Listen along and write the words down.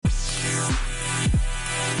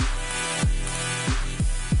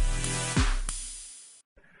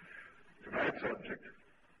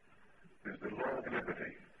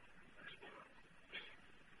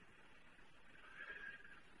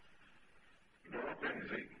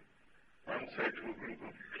a group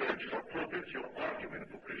of clergy or pulpits your argument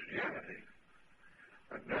for Christianity,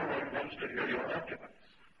 and no one wants to hear your arguments.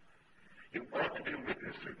 You ought to be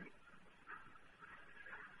witnessing.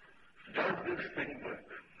 Does this thing work?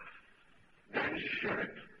 Then share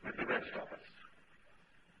it with the rest of us.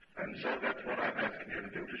 And so that's what I'm asking you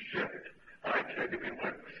to do, to share it. I tell you it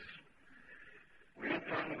works. We have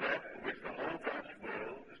found that which the whole vast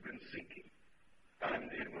world has been seeking,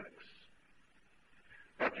 and it works.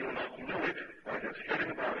 But you will not know it by just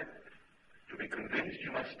hearing about it. To be convinced,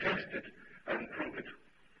 you must test it and prove it.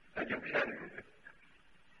 And you can prove it.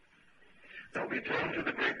 Now we turn to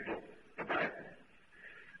the great book, the Bible,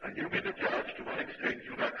 and you be the judge to what extent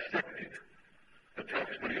you've accepted the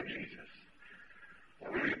testimony of Jesus.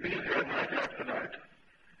 We repeat here night after night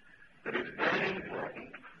that it's very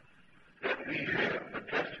important that we hear the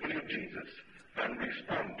testimony of Jesus and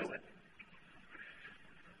respond to it.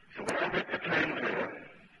 So when I make the claim here,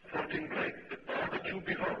 quoting Blake, that all that you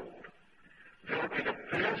behold, though it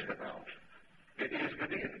appears without, it is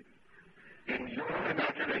within, in your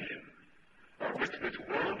imagination, of which this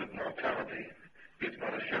world of mortality is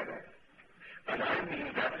but a shadow. And I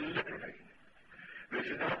mean that literally. This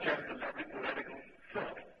is not just a lovely poetical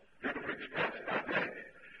thought, beautifully expressed by Blake.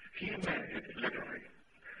 He meant it literally.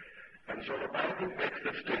 And so the Bible makes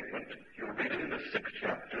the statement, you'll read it in the 6th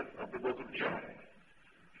chapter of the book of John.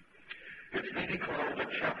 It's really called the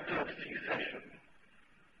chapter of cessation,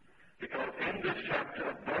 because in this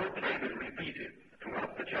chapter, no claim is repeated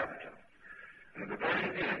throughout the chapter. And at the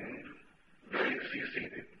very end, they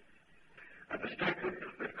seceded. And the statement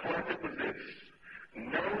that caused it was this: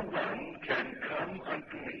 no one can come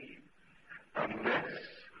unto me unless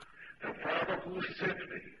the Father who sent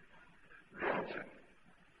me draws him.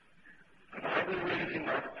 And I will raise him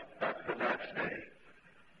up at the last day.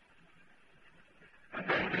 And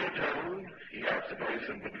then we are told, he asks a very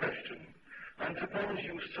simple question, and suppose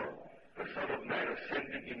you saw the Son of Man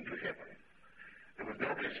ascending into heaven. There was no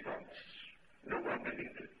response. No one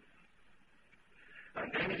believed it. And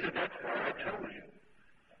then he said, that's why I told you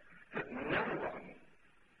that no one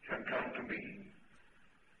can come to me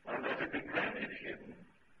unless it be granted him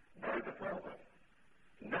by the Father.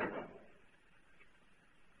 No one.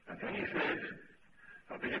 And then he says,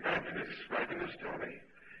 the evangelist writing the story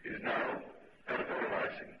is now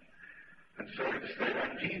editorializing. And so it's said,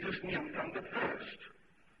 and Jesus knew from the first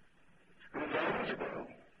who those were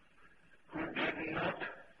who did not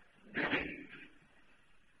believe,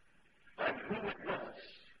 and who it was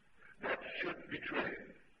that should betray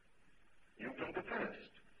him. You from the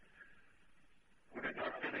first who did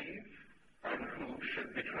not believe, and who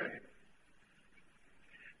should betray him.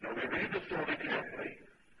 Now we read the story carefully,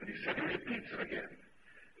 and he said, he repeats it again.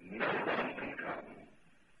 No one can come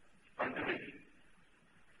unto me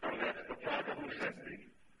unless the Father who sent me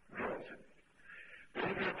draws him.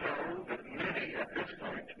 Then we are told that many, at this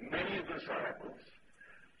point, many of the disciples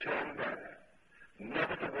turned back,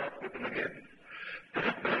 never to walk with them again.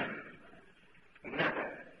 Never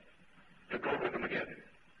to go with them again.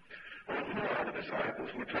 Well, who are the disciples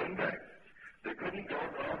who turned back? They couldn't go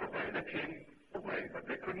all the way. They came away, but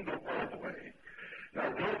they couldn't go all the way. Now,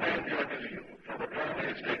 no man judges you, for the drama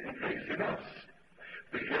is taking place in us.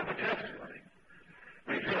 We hear the testimony.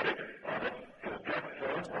 We hear it on the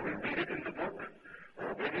platform, or we read it in the book,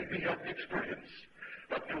 or maybe we have the experience.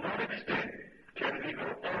 But to what extent can we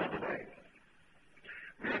go all the way?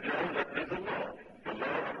 We are told that there's a law, the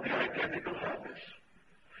law of the identical harvest,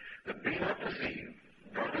 that be not deceived,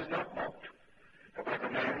 God is not mocked. For as a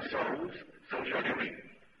man sows, so shall he reap.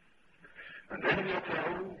 And then we are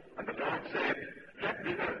told, and the Lord said, let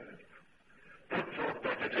the earth put forth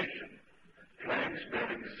vegetation, plants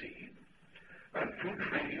bearing seed, and fruit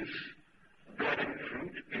trees bearing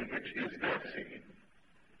fruit in which is their seed,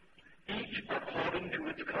 each according to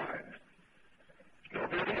its kind. No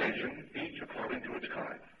variation, each according to its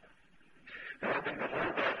kind. Now I think the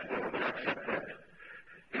whole vast world will accept that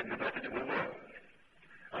in the vegetable world.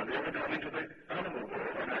 And they will come into the animal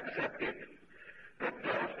world and accept it. That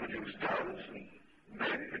doves produce doves, and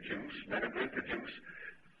men and women produce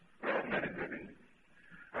men and women.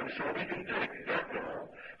 And so we can take that law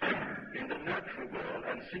in the natural world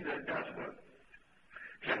and see that it does work.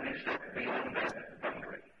 Can we step beyond that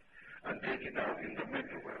boundary and take it now in the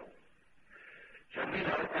mental world? Can we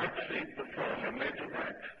now actually perform a mental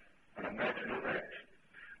act, an imaginal act,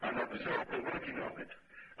 and observe the working of it,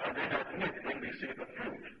 and then admit when we see the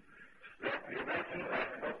fruit that the imaginal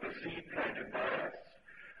act of the seed planted by us,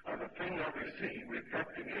 and the thing that we see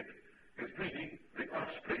reflecting it, is really the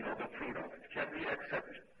offspring of the fruit of it. Can we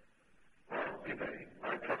accept it? Well, we may.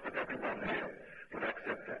 I trust that everyone here would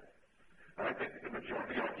accept that. I think the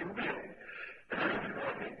majority of you will.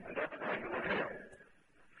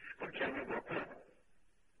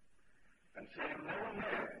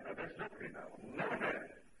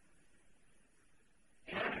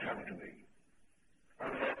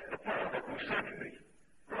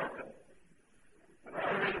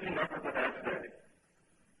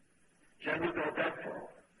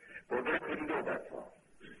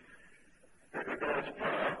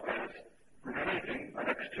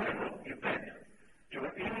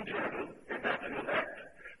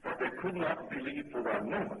 could not believe for one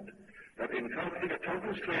moment that encountering a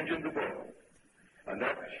total stranger in the world, and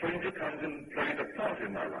that stranger comes and plays a part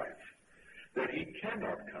in my life, that he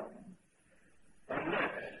cannot come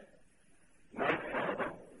unless my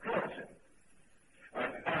Father draws him.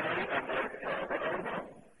 And I and my Father are one.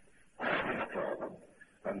 I am in the Father,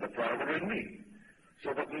 and the Father in me.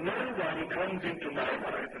 So that no one comes into my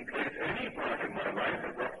life and plays any part in my life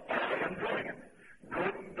but what I am drawing him.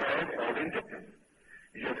 Good, bad, or indifferent.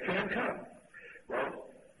 He just can't come. Well,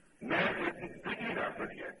 man isn't big enough as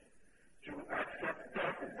yet to accept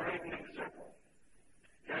that widening circle.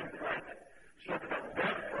 Can't quite stretch out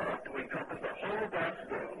that far to encompass the whole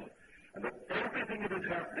vast world, and that everything that is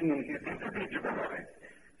happening in his individual life,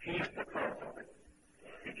 he is the cause of it.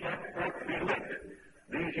 He can't quite relate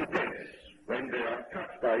these events when they are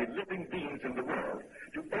touched by living beings in the world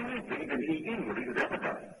to anything that he inwardly has ever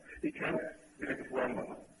done. He can't relate it for one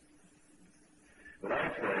moment. But I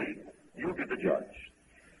say, you be the judge.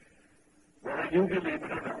 Whether you believe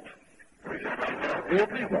it or not. For he said, I know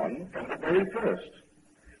everyone from the very first.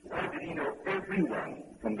 Why did he know everyone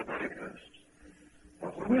from the very first?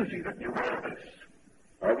 Well, who is he that knew all this?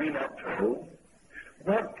 Are we not told?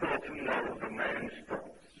 What person knows a man's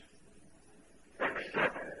thoughts?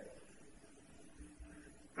 Except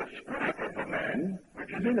the spirit of the man which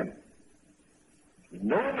is in him.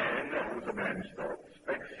 No man knows a man's thoughts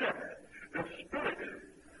except the spirit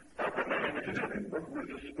of the man which is in him. But who is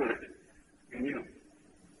the spirit in you?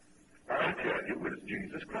 I tell you, it is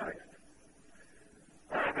Jesus Christ.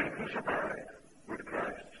 I have been crucified with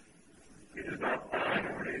Christ. It is not I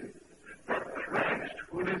who live, but Christ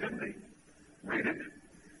who lives in me. Read it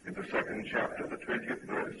in the 2nd chapter, the 20th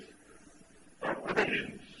verse of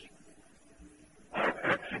Galatians. I've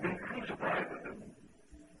actually been crucified with him.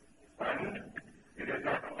 And it is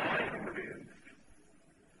not I who live,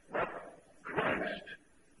 but Christ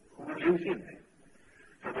who lives in me.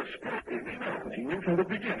 So the Spirit in me knows. He knew from the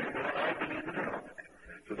beginning whether I believe it or not.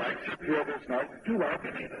 So as I sit here this night, do I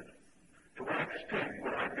believe it? To what extent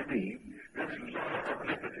will I believe this law of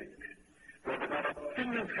liberty? Whether not a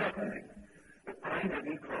thing is happening that I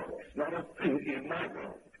didn't cause, not a thing in my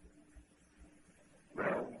world.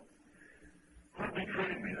 Well, who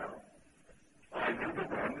betrayed me now? I knew the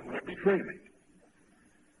one who would betray me.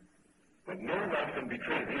 But no one can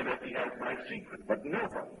betray me unless he has my secret. But no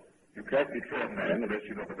one. You can't betray a man unless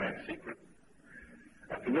you know the man's secret.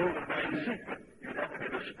 And to know the man's secret, you have to be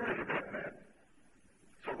the spirit of that man.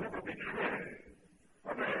 So who could betray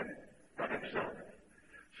a man but himself?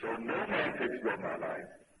 So no man takes away my life.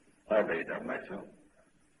 I lay down myself.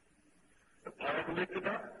 The power to lift it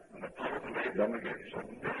up, and the power to lay it down again. So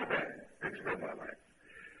no man takes away my life.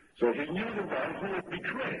 So he knew the one who would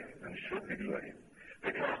betray and should betray him,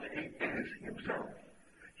 because he is himself.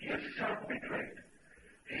 He is self-betrayed.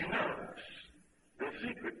 He knows the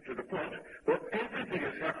secret to the point where everything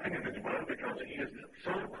is happening in this world because he is the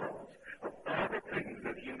sole cause of all the things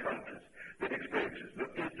that he encounters, that experiences,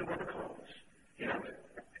 that is to what a cause. He knows it.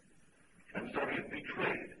 And so he is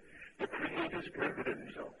betrayed the creator spirit within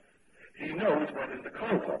himself. He knows what is the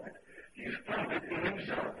cause of it. He has found it in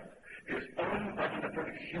himself. His own wonderful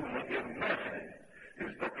human imagining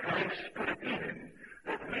is the Christ spirit in him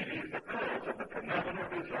that really is the cause of the phenomenon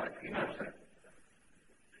of his life. He knows that.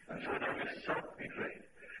 And so now he is self-betrayed.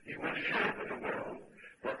 He will share it with the world,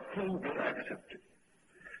 but who will accept it?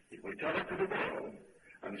 He will tell it to the world,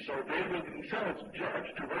 and so they will themselves judge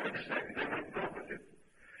to what extent they will go with it.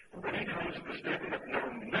 But when he comes to the statement that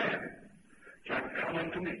no man can come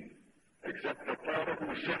unto me, except the Father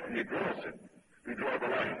who sent me draws him, we draw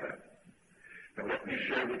the line there. Now let me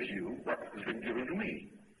share with you what has been given to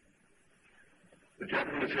me. The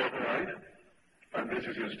gentleman is here tonight, and this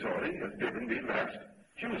is his story, as given me last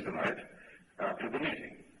Tuesday night after the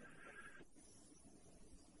meeting.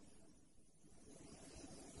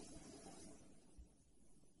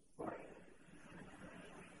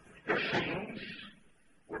 The scenes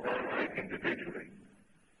were all right individually,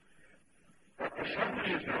 but for some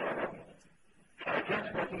reason or other, I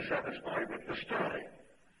just wasn't satisfied with the story.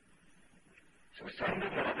 So Sunday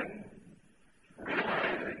morning,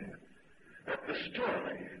 realizing that the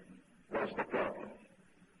story was the problem,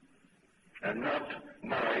 and not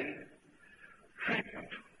my treatment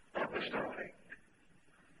of the story,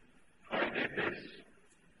 I did this.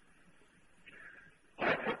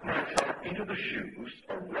 I put myself into the shoes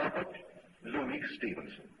of Robert Louis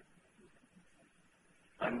Stevenson.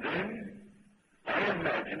 And then I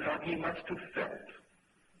imagined how he must have felt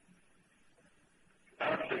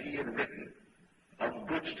after he had written a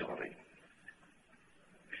good story.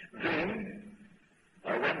 Then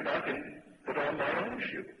I went back and put on my own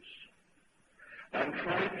shoes. and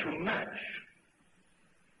tried to match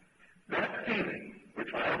that feeling, which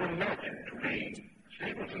I have imagined to be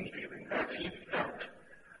Stevenson's feeling, as he felt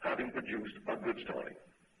having produced a good story.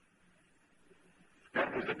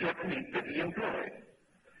 That was the technique that he employed.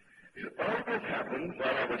 He said, all this happened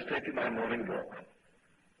while I was taking my morning walk.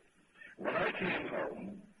 When I came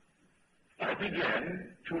home, I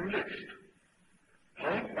began to list,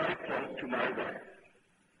 point by point, to my wife,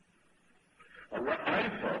 what I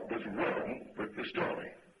thought was wrong with the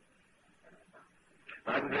story.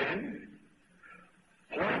 And then,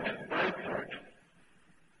 point by point,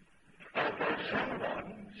 I felt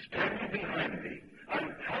someone standing behind me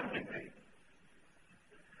and prompting me.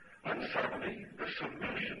 And suddenly, the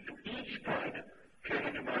solution to each point came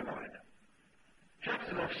into my mind.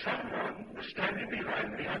 Just as if someone was standing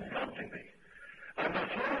behind me and prompting me. And the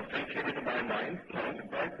whole thing came into my mind,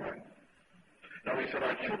 point by point. Now, he said,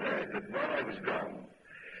 I should add that while I was gone,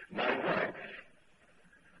 my wife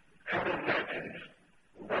had imagined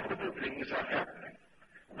wonderful things are happening.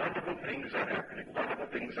 Wonderful things are happening. Wonderful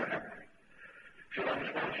things are happening. So I'm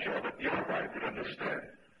not sure that your wife would understand.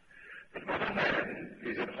 But when a man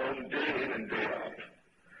is at home day in and day out,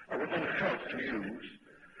 I would not have to use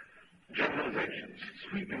generalizations,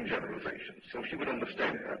 sweeping generalizations. So she would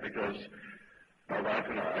understand that because my wife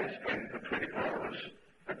and I spend 24 hours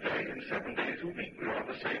a day and 7 days a week. We're on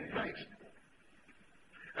the same place.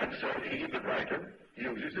 And so he, the writer,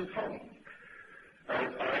 uses his home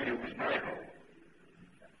as I use my home.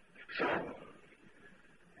 So,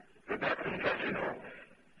 with that confession off,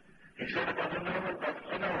 he said about an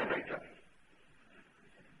hour later,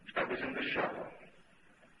 I was in the shower.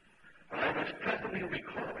 I was presently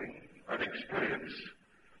recalling an experience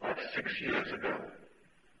of 6 years ago.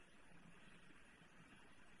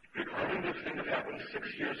 Recalling this thing that happened 6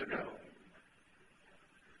 years ago.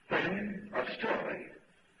 When a story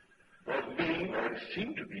was being, or it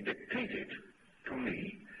seemed to be, dictated to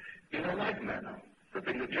me in a like manner. The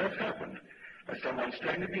thing that just happened, as someone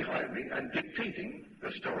standing behind me and dictating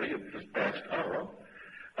the story of this past hour,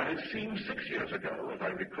 and it seemed 6 years ago, as I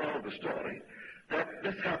recall the story, that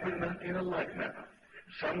this happened in a like manner.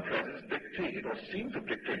 Some presence dictated or seemed to have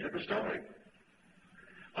dictated the story.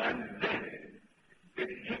 And then it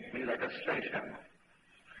hit me like a sledgehammer.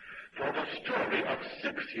 For the story of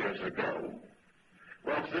 6 years ago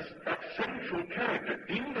was that central character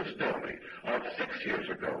in the story of 6 years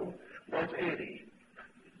ago was Eddie.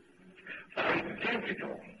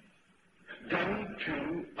 Identical, down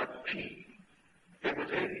to a T. It was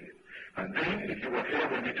Eddie. And then, if you were here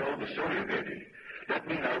when we told the story of Eddie, let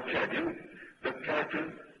me now tell you the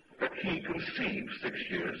character that he conceived 6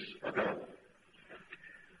 years ago.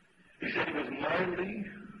 He said he was mildly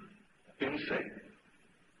insane.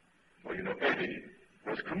 Well, you know, Eddie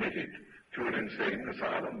was committed to an insane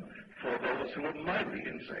asylum for those who were mildly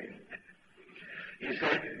insane. He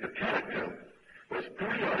said the character was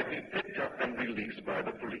periodically picked up and released by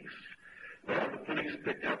the police. Well, the police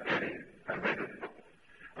picked up Eddie and read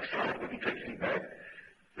a asylum wouldn't take him back.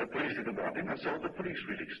 The police didn't want him, and so the police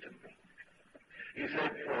released him. He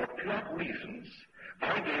said, for plot reasons,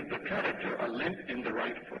 I gave the character a limp in the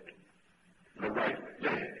right foot, the right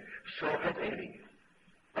leg. So had Eddie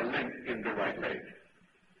a limp in the right leg.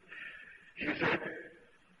 He said,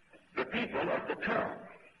 the people of the town,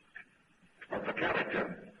 of the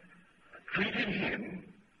character, treated him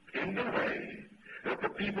in the way that the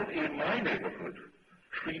people in my neighborhood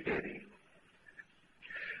treat Eddie.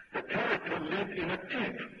 The character lived in a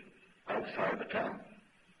tent outside the town.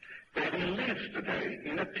 Eddie lives today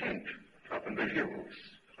in a tent up in the hills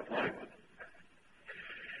of Hollywood.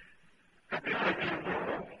 The character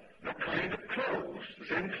wore the kind of clothes, the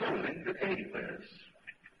same clothing that Eddie wears.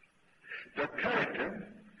 The character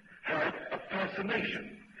had a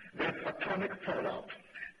fascination with atomic fallout.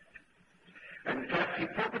 In fact, he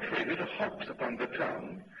perpetrated a hoax upon the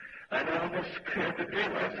town and almost scared the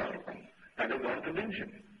daylights out of them, and it wanted to lynch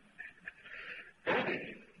him.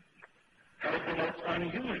 Eddie has the most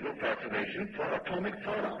unusual fascination for atomic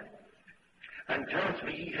fallout and tells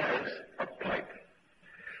me he has a pipe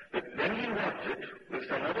that when he rubs it with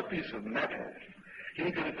some other piece of metal,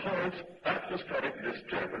 he can cause atmospheric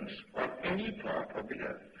disturbance on any part of the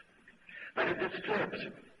earth. And it disturbs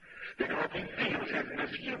him because he feels his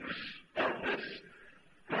misuse of this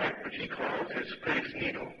pipe, which he calls his space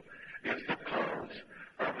needle, is the cause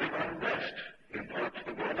of the unrest in parts of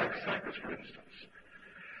the world, like Cyprus, for instance.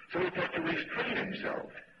 So he had to restrain himself.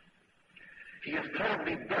 He has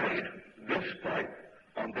probably buried this pipe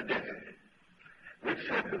on the desert, which,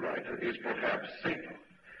 said the writer, is perhaps safer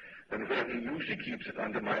than where he usually keeps it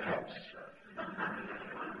under my house.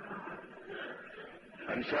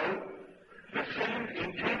 And so the same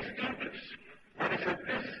intense interest when he said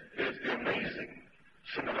this is the amazing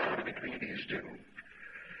similarity between these two,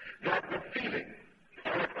 that the feeling I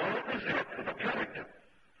have always had for the character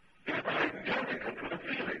is identical to the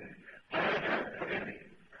feeling I had for Eddie.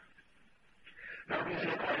 Now he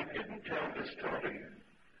said, I didn't tell the story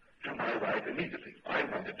to my wife immediately. I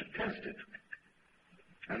wanted to test it.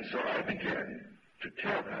 And so I began to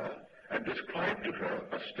tell her and describe to her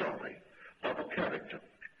a story of a character.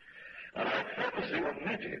 And I purposely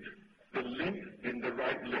omitted the limp in the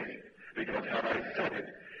right leg, because had I said it,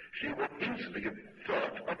 she would instantly have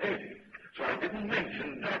thought of Eddie. So I didn't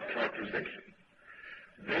mention that characterization.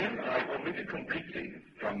 Then I omitted completely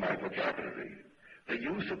from my vocabulary the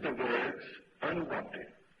use of the words unwanted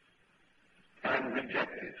and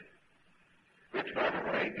rejected, which, by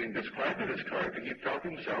the way, in describing this character, he felt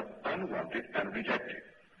himself unwanted and rejected.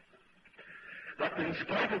 But in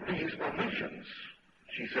spite of these omissions,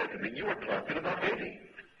 she said to me, you are talking about Eddie.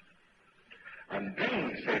 And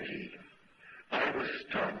then, said he, I was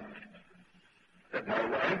stunned that my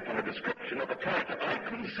wife, in a description of a character I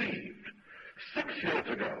conceived 6 years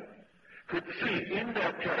ago, could see in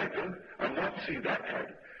that character and not see that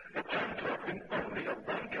character. But I'm talking only of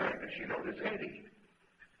one character she noticed, Eddie.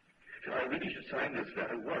 So I really should sign this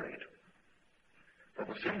letter worried. For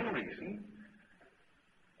the simple reason,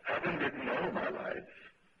 having written all my life,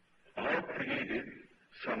 I have created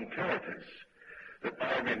some characters that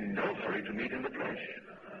I am in no hurry to meet in the flesh.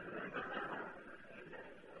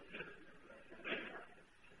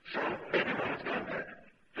 So everyone has done that.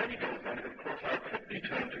 Then he goes on, and of course I'll quickly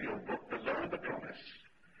turn to your book, The Law of the Promise,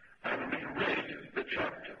 and reread the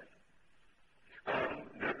chapter on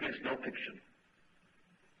There Is No Fiction.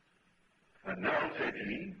 And now, said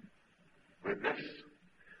he, with this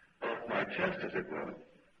off my chest, as it were,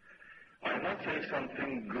 I must say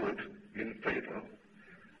something good in favor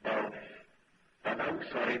of an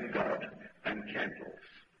outside God and candles.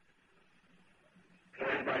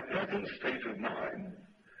 For in my present state of mind,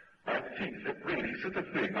 I think that really such a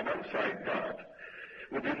thing, an outside God,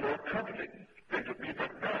 would be more comforting than to be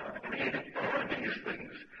that God created all these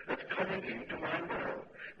things that's coming into my world.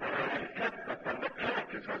 When I reflect upon the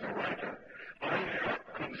characters as a writer, I have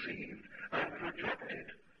conceived and projected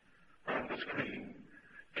on the screen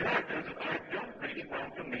characters I don't really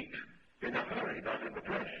want to meet in a hurry, not in the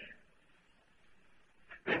flesh.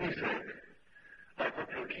 Then he said, I hope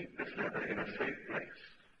you'll keep this letter in a safe place.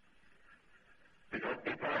 Because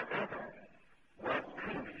if I ever want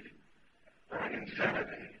proof or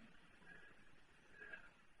insanity,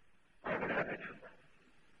 I would have it.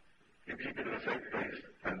 You keep it in a safe place,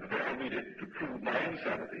 and there I need it to prove my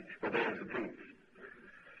insanity, but there is the proof.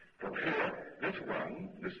 For here,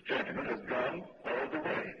 this gentleman has gone all the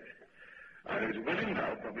way, and is willing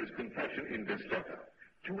now from his confession in this letter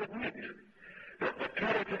to admit that the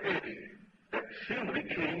character Eddie, that seemingly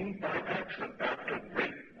came by accident after a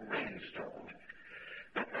great rainstorm,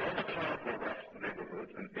 that all the cars were rushed in the neighborhood,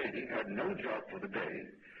 and Eddie had no job for the day,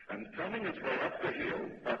 and coming his way up the hill,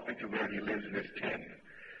 up to where he lives in his tent,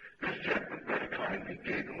 this gentleman very kindly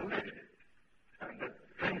gave him a lift, and the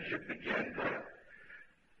friendship began there.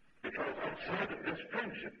 Because outside of this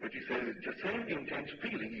friendship, which he says is the same intense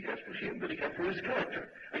feeling he has for him that he has for his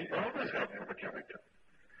character, and he always has for the character.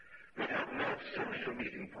 We have no social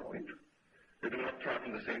meeting point. We do not talk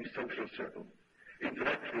in the same social circle,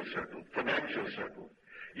 intellectual circle, financial circle.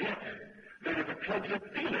 Yet, there is a clutch of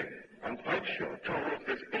feeling, I'm quite sure, towards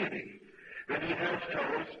this Eddie, that he has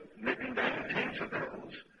towards maybe 9/10 of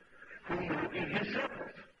those who move in his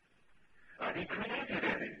circles. And he created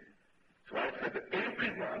Eddie. So I said that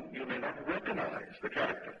everyone, you may not recognize the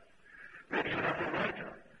character. Maybe you're not a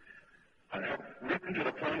writer, and have written to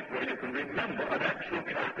the point where you can remember an actual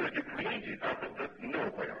character that you created out of the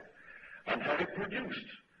nowhere, and had it produced,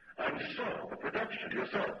 and saw the production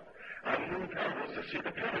yourself, and moved outwards to see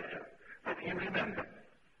the character, but you remember.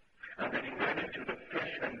 And then he ran into the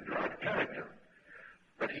flesh and blood character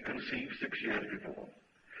that he conceived 6 years before.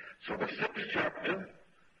 So the 6th chapter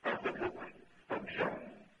of the book of John.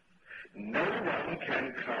 No one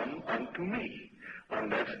can come unto me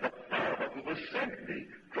unless the Father who has sent me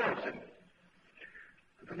draws him.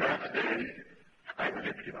 The last day, I will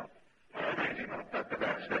lift him up. I'll raise him up at the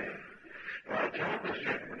last day. Now, I'll tell this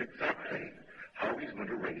gentleman exactly how he's going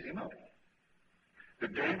to raise him up. The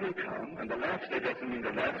day will come, and the last day doesn't mean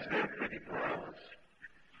the last day of 24 hours.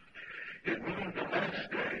 It means the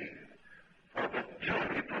last day of the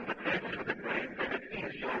journey from the cradle to the grave, when it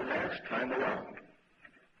is your last time around.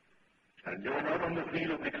 And you're not on the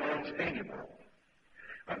wheel of the cars anymore.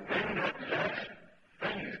 And when that last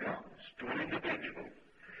phase comes to an individual,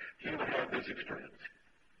 he will have this experience.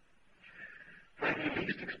 when he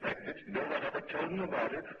least expected, no one ever told him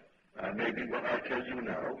about it. Maybe what I tell you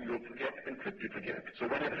now, you'll forget and quickly forget. So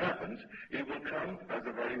when it happens, it will come as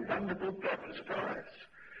a very wonderful, pleasant surprise.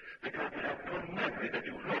 Because you have no memory that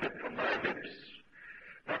you heard it from my lips.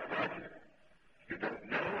 But what? You don't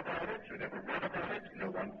know about it, you never read about it, no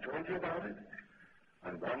one told you about it.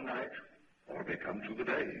 And one night, or may come through the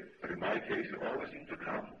day, but in my case, it always seems to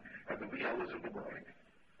come at the wee hours of the morning.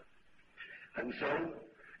 And so,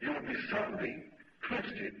 you will be suddenly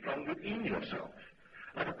twisted from within yourself,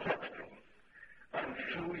 like a corkscrew, and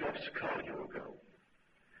through your skull you will go.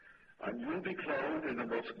 And you'll be clothed in the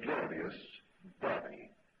most glorious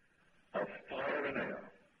body of fire and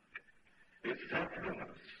air. It's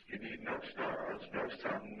self-luminous. You need no stars, no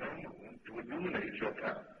sun, no moon to illuminate your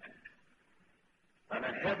path. And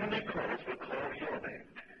a heavenly chorus will call your name,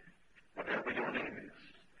 whatever your name is.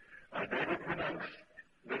 And they will pronounce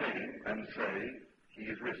the name and say, he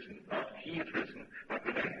is risen. Not he is risen, but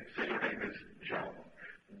the name. Say your name is John.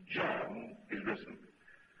 John is risen.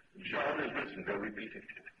 John is risen. They'll repeat it.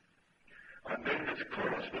 And then this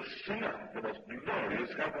chorus will sing out, the most glorious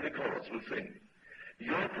heavenly chorus will sing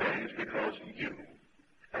your praise because you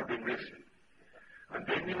have been risen. And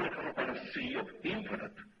then you will come upon a sea of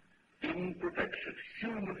infinite imperfection,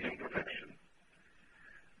 human imperfection.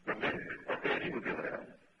 The limp of Eddie will be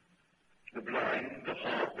there. The blind, the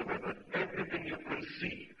halt, the withered, everything you've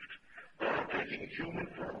conceived, all taking human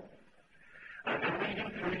form. And they're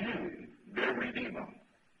waiting for you, their Redeemer,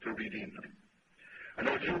 to redeem them. And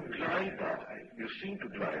as you glide by, you seem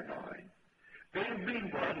to glide by,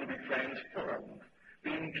 everyone will be transformed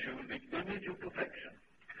into the image of perfection.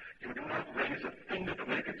 You do not raise a finger to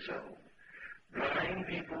make it so. Blind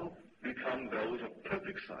people become those of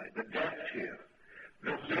perfect sight. The deaf hear.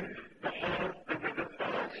 The limp, the halt, the withered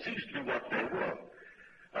all cease to be what they were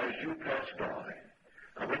as you pass by.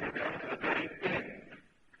 And when you come to the very end,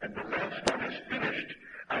 and the last one is finished,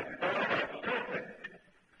 and all are perfect,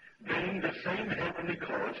 then the same heavenly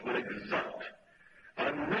chorus will exult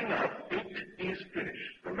and ring out, it is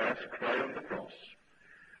finished, the last cry on the cross.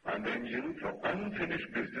 And then you, for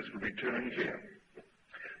unfinished business, will return here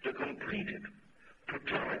to complete it,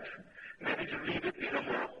 to tell it, maybe to leave it in a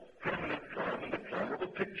more permanent form, in the form of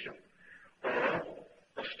a picture or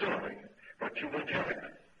a story, but you will tell it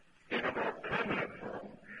in a more permanent form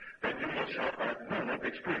than you yourself have not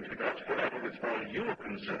experienced, because forever as far as you are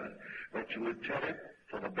concerned, but you will tell it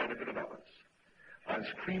for the benefit of others, and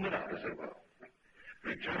scream it out as it will.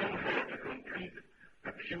 Return here to complete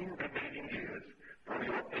the few remaining years, for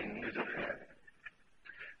your end is at hand.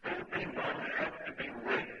 Everyone has to be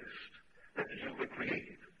raised that you were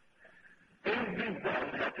created. Everyone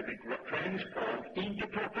has to be transformed into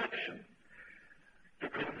perfection to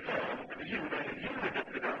conform to you. When you were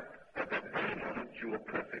lifted up, at that very moment you were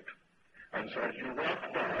perfect. And so as you walk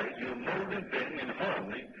by, you molded then in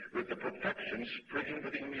harmony with the perfection springing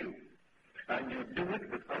within you. And you do it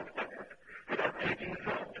without effort, without taking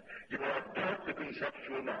thought. You are above the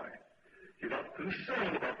conceptual mind. You're not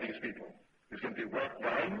concerned about these people. You simply walk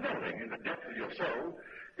by knowing in the depth of your soul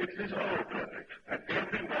it is all perfect. And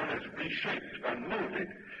everyone is reshaped and molded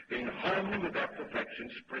in harmony with that perfection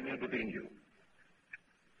springing within you.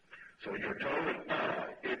 So you're told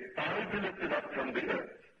that if I be lifted up from the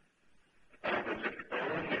earth, I will lift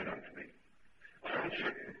all men unto me. I will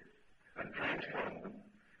shape them and transform them.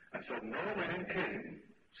 And so no man came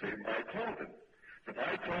save I called him. If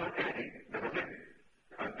I call Eddie, there will live.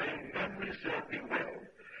 And then every self be well.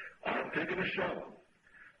 I'm taking a shower.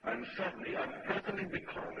 And suddenly I'm presently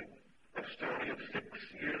recalling a story of 6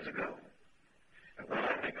 years ago. And when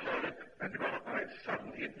I recall it and dwell upon it,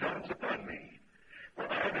 suddenly it dawns upon me. Well,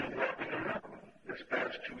 I've been walking around this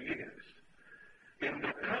past 2 years in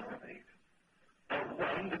the company of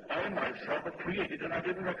one that I myself have created and I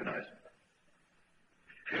didn't recognize him.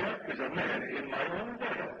 Here is a man in my own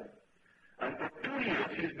world, and for 2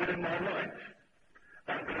 years he's been in my life.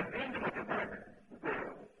 I've been an intimate of my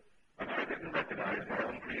world, and I didn't recognize my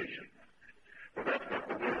own creation. Well, that's what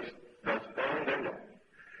the world does all day long.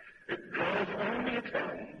 It draws only its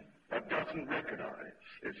own, but doesn't recognize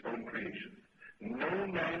its own creation. No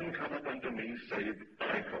man cometh unto me save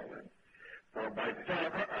I call him. For my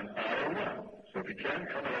Father and I are one. So if he can't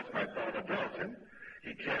come unless my Father draws him,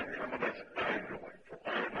 he can't come unless I draw him. For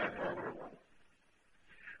I and my Father are one.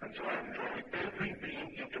 And so I'm drawing every being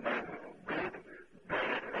into my world, good,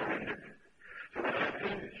 bad, or indifferent. So when I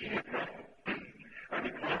think he is wrong, and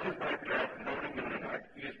he crosses my path morning, noon, and night,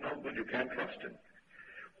 he is no good, you can't trust him.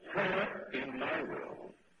 Where in my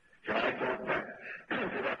world can I go back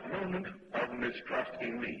to that moment of mistrust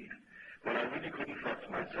in me, when I really couldn't trust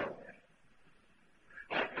myself?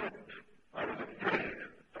 I couldn't. I was afraid.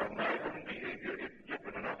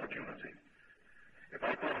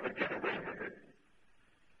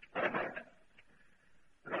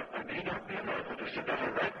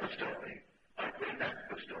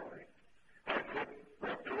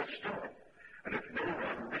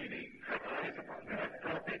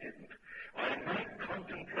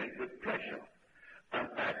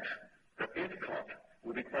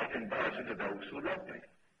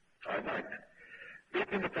 might.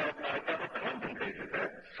 If in the past I ever contemplated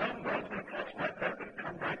that someone's going to cross my path and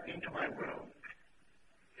come right into my will,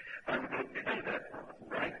 I'm going to pay that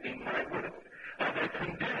right in my will. I may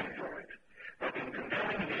condemn him for it, but in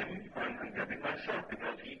condemning him, I'm condemning myself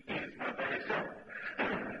because he is my very self,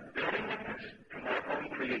 bearing witness to my own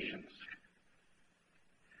creations.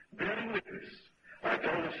 Bearing witness. I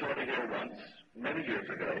told a story here once, many years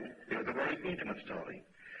ago. It was a very intimate story,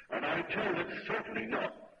 and I told it certainly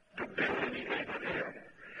not to build any evil here,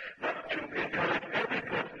 but to encourage every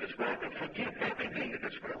person in this world to forgive everything in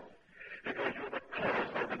this world, because you're the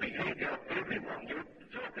cause of the behavior of everyone you're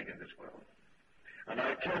observing in this world. And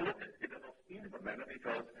I told it in the most intimate manner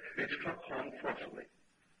because it struck home forcibly.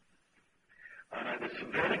 And I was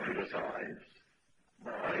very criticized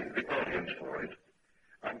by the audience for it,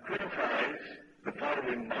 and criticized the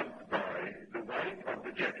following month by the wife of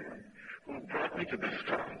the gentleman who brought me to this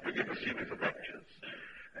town to give a series of lectures.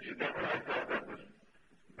 And she never, I thought that was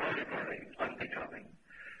very, very unbecoming.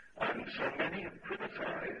 And so many have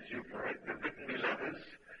criticized you for it. They've written me letters.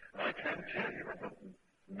 I can't tell you about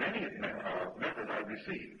many of them letters I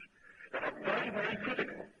received that are very, very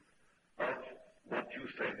critical of what you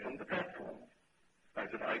said from the platform. I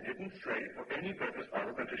said I didn't say for any purpose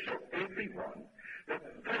other than to show everyone that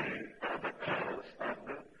they are the cause of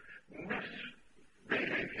the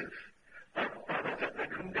misbehaviors of others that they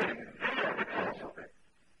condemn. They are the cause of it.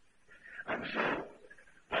 And so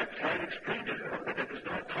I tried to explain to her that it was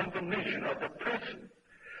not condemnation of the person.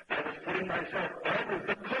 I was putting myself, I was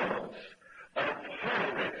the cause of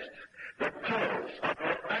her arrest, the cause of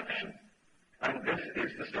her action. And this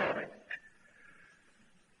is the story.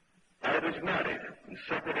 I was married and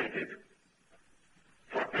separated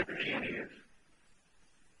for 15 years.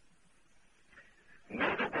 No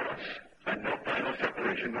divorce and no final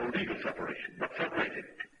separation, no legal separation, but separated.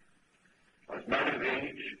 I was married at the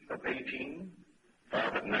age of 18,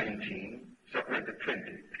 fathered 19, separated at 20.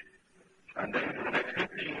 And then for the next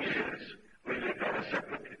 15 years, we lived our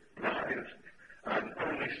separate lives and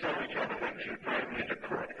only saw each other when she would drive me into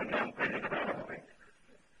court for non-payment of alimony.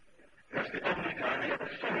 That's the only time we ever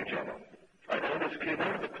saw each other. I always came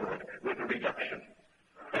out of the court with a reduction.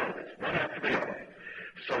 Always, one after the other.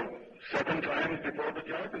 So 7 times before the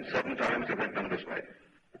judge and 7 times it went down this way.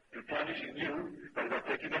 Finally she knew that if I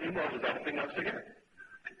take you anymore, there's nothing else to get.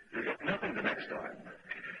 You get nothing the next time.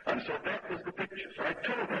 And so that was the picture. So I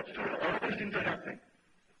told that story. All these things are happening.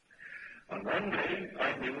 And one day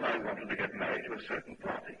I knew I wanted to get married to a certain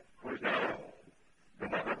party, who is now the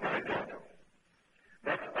mother of my daughter.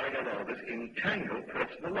 But I had all this entangled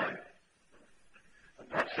personal life. I'm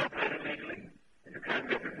not separated legally. You can't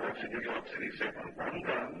get divorced in New York City, save on one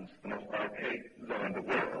grounds, the most archaic law in the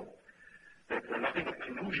world. Therefore, nothing but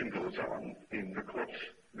collusion goes on in the courts,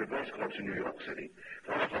 divorce courts in New York City.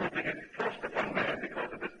 For the whole thing is forced upon man because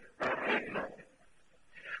of this archaic law.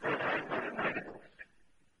 Well, I wanted my divorce.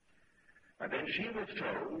 And then she was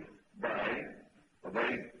told by a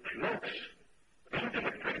very close,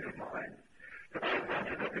 intimate friend of mine that I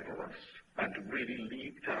wanted a divorce and to really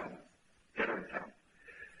leave town, get out of town.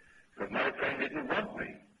 Because my friend didn't want me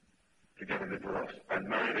to get a divorce and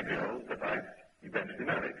marry the girl that I eventually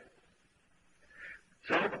married.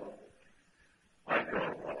 So I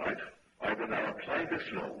thought, all right, I will now apply this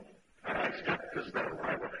law, and I stepped as though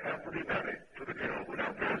I was happily married to the girl who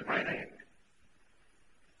now bears my name.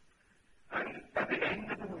 And at the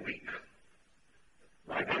end of a week,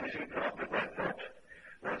 my dancing partner, I thought,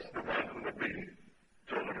 was the one who had been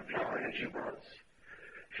told her to fly, and she was.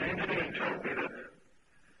 Came to me and told me that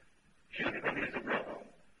she didn't want me as a brother.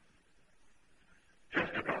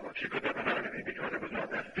 Just a brother. She could never marry me because there was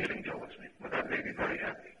not that feeling towards me. But that made me very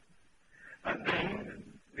happy. And then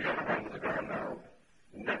the other one was gone now.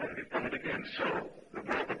 Never to be found again. So the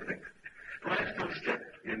world would think. But I still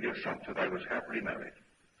stepped in the assumption that I was happily married.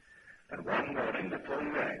 And one morning the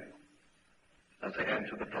phone rang. As I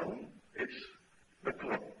answered the phone, it's the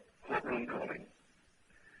courtroom calling.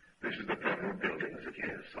 This is the federal building. I said,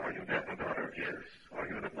 yes. Are you Neville, daughter? Yes. Are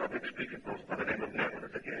you in a public speaking post by the name of Neville?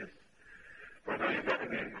 I said, yes. Well, now you've got to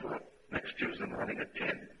be in court next Tuesday morning at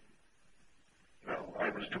 10. Well, I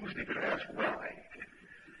was too sleepy to ask why.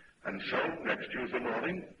 And so, next Tuesday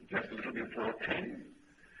morning, just a little before 10,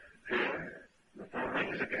 here, the phone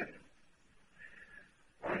rings again.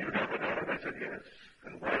 Are you Neville, daughter? I said, yes.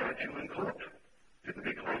 And why aren't you in court? Didn't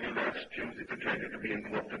we call you last Tuesday to tell you to be in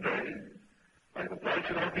court today? I said, why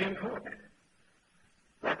should I be in court?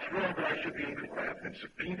 What's wrong that I should be in court? I have been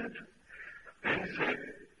subpoenaed. Then said,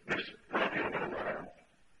 this party over a while,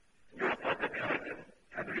 you're a public character,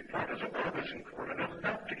 and the reporters are always in court, and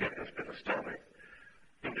enough to get this bit of story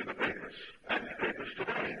into the papers, and the papers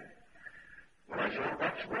today.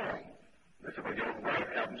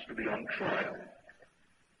 to be on trial.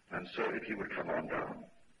 And so if he would come on down,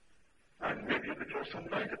 and maybe you could throw some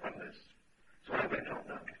light upon this. So I went on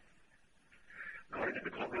down. Got into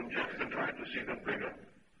the courtroom just in time to see them bring up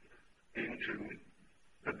into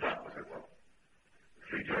the dock, as it were.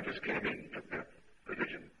 Three judges came in, took their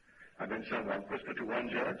position, and then someone whispered to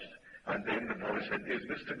one judge, and then the voice said, "Is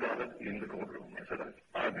Mr. Goddard in the courtroom?" I said,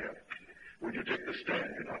 "I'm here. Would you take the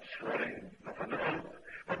stand? You're not swearing, not under oath,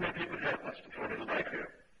 but maybe you could help us to throw a little light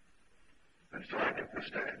here." And so I took the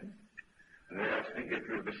stand, and they asked me if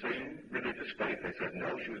we were the same religious faith. They said,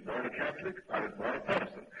 "No, she was born a Catholic, I was born a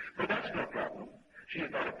Protestant." But that's no problem. She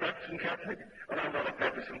is not a practicing Catholic, and I'm not a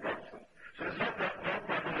practicing Protestant. So there's no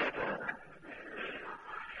problem at all.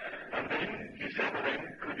 And then he said, "Well,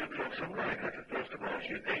 then, could you throw some light?" I said, "First of all,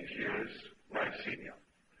 she's 8 years my senior.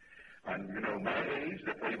 And, you know, my age,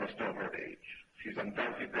 therefore you must know her age. She's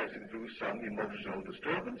undoubtedly passing through some emotional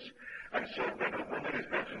disturbance, and so when a woman is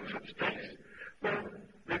passing through such states, well,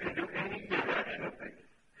 they can do any irrational thing.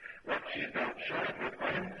 What she's now charged with,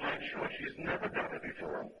 I am quite sure she's never done it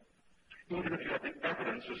before. Even if you have the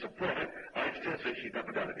evidence to support it, I still say she's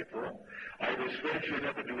never done it before. I will swear she'll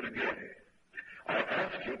never do it again. I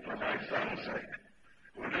ask you for my son's sake,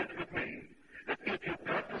 who lived with me, that if you've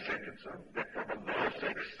got to sentence her, that for the law's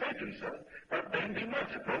sake sentence her, but then be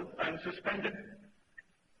merciful and suspend it."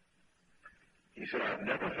 He said, "I've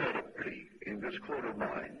never heard a plea in this court of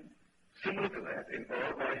mine similar to that in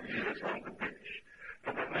all my years on the bench,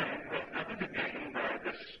 from a man who has nothing to gain by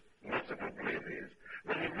this merciful plea of his,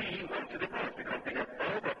 when he really wants a divorce, because we have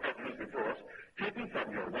all the evidence before us, taken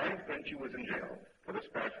from your wife when she was in jail for this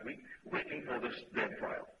past week, waiting for this dead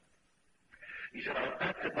trial." He said, "I'll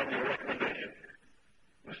act upon your recommendation,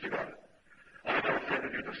 Mr. Goddard. I now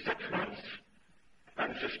sentence you to 6 months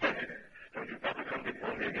and suspended. Don't you ever come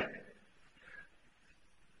before me again."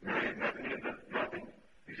 Mary met me in the lobby.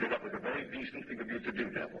 He said, "That was a very decent thing of you to do,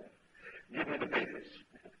 Devil. Give me the papers."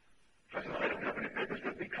 I said, "I don't have any papers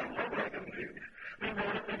with me. Come over, I give them to you." We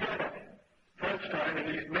wrote it together. First time in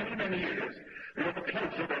these many, many years, we were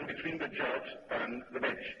closer than between the judge and the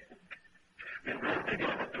bench. We rode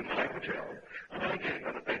together to my hotel, and I gave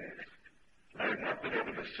her the papers. I had not been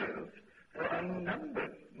able to serve for a number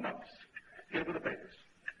of months. Gave her the papers.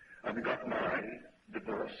 And we got my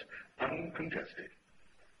divorce uncontested.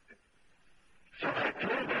 So I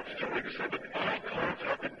told that story to say that I caused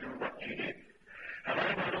her to do what she did. And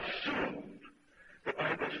I had assumed that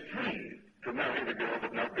I was free to marry the girl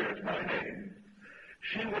that now bears my name.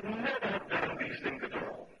 She would never have done these things at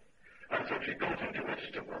all. And so she goes into a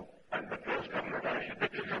store, and the first time around, she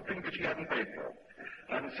picks up something that she hadn't paid for.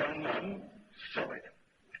 And someone saw it.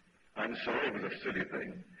 And so it was a silly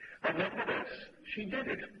thing. But nevertheless, she did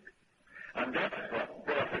it. And that's what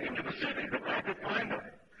brought her into the city, that I could find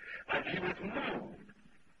her. And she was moved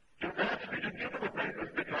to ask me to give her the papers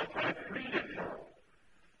because I pleaded for her.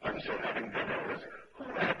 And so having done all this,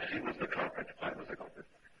 who actually was the culprit? I was the culprit.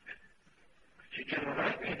 She came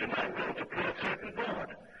right into my will to play a certain part,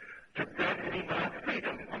 to grant me my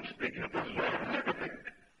freedom. I'm speaking of the law of liberty.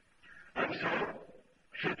 And so,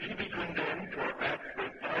 should she be condemned for an act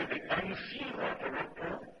that by the unseen author of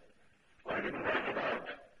Paul? I didn't write it out.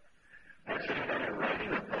 I said it on a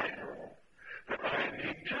writing of Paul. But I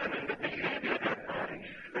determined the behavior of that party,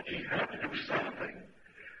 that she had to do something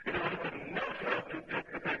in order to melt her to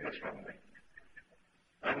take the papers from me.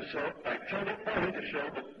 And so I tell it only to show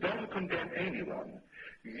that don't condemn anyone.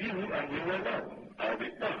 You and you alone are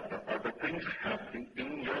the author of the things happening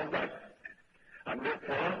in your life. And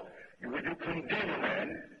therefore, would you condemn a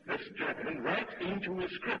man, this gentleman, right into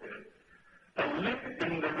his script? A limp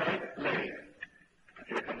in the right leg.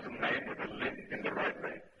 Here comes a man with a limp in the right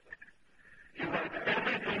leg. He writes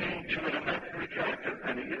everything into an imaginary character,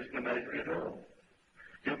 and he isn't imaginary at all.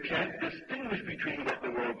 You can't distinguish between what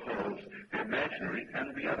the world calls the imaginary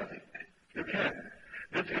and reality. You can't.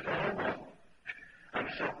 This is all wrong. And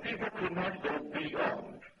so people could not go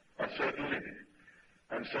beyond a certain limit.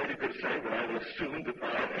 And so you could say, well, I will assume that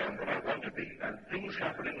I am what I want to be, and things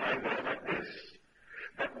happen in my world like this.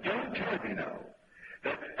 But don't tell me now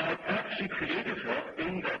that I've actually created her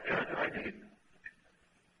in that character. I did.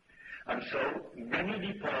 And so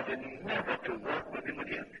many departed never to work with him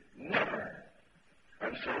again. Never.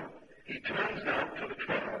 And so he turns now to the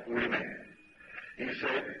 12 who remain. He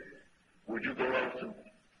said, would you go also?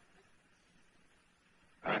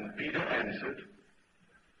 And Peter answered,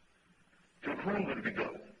 to whom would we go?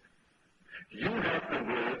 You have the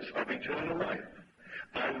words of eternal life.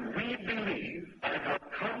 And we believe and have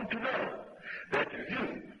come to know that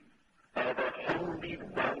you are the Holy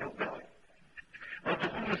One of God. Now, to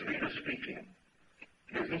whom is Peter speaking?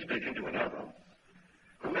 He isn't speaking to another.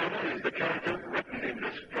 Whoever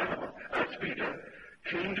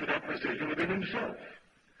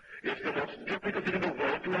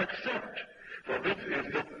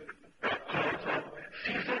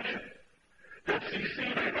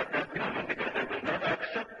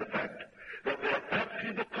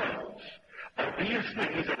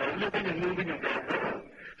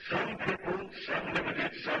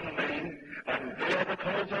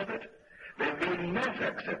will not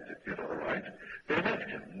accept it, yet all right. They left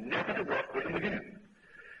him, never to walk with him again.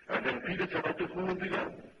 And then Peter said, "Well, to whom will we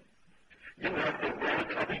go? You have the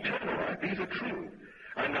words of eternal life. These are true.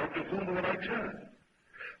 And now to whom will I turn?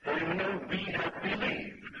 For you know we have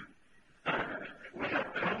believed, and we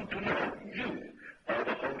have come to know you are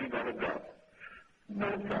the Holy One of God." No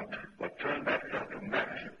what? But turn back now to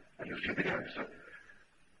Matthew, and you see the answer.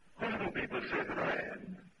 Who do people say that I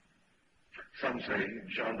am? Some say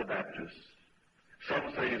John the Baptist.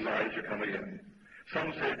 Some say Elijah coming in.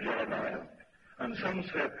 Some say Jeremiah. And some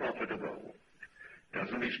say a prophet of old.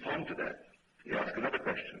 Doesn't respond to that. He asks another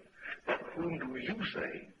question. But whom do you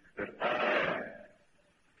say that I am?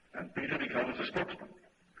 And Peter becomes the spokesman.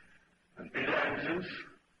 And Peter answers,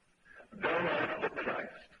 "Thou art the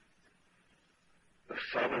Christ, the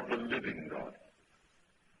Son of the living God."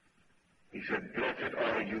 He said, "Blessed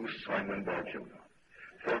are you, Simon Bar-Jonah,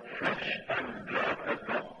 for flesh and blood has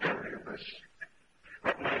not told you this,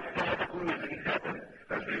 but my Father who is in heaven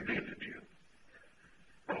has revealed it to you."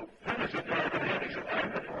 Well, who is the Father in heaven? He said, "I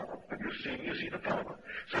am the Father. And you see the Father."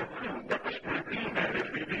 So who but the Spirit in man is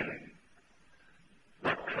revealing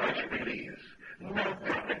what Christ really is? No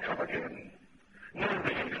God can come again. No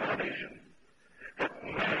reincarnation. But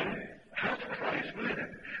man has Christ within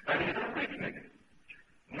him, and he's awakening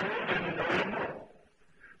more and more and more.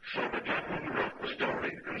 So the gentleman who wrote the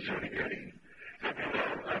story concerning Eddie said, "You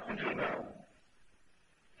know, up until now,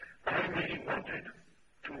 I really wanted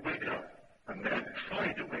to wake up, and then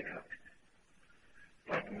try to wake up.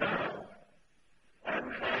 But now,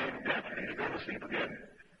 I'm trying definitely to go to sleep again."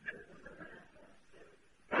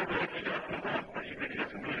 Okay, he doesn't want, but he really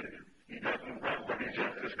doesn't need it. He doesn't want what he's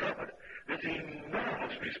just discovered. This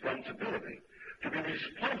enormous responsibility to be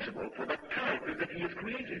responsible for the character that he has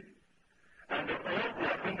created. And to all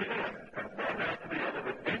walk in the earth, and one after the other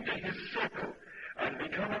will enter his circle and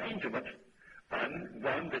become an intimate, and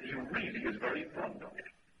one that he really is very fond of.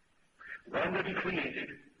 One that he created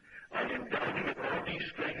and endowed him with all these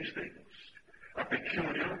strange things. A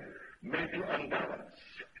peculiar mental unbalance,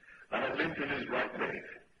 and a limp in his right leg,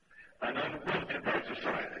 and unwanted by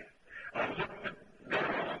society, and looked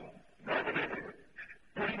down on by the neighborhood,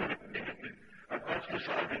 putting him in dignity and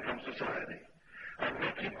ostracizing from society, and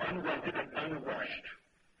make him unwanted and unwashed,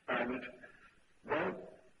 and,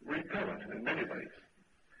 well, repellent in many ways.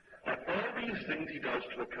 And all these things he does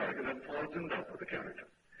to a character and falls in love with the character.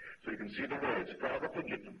 So you can see the words, "Father,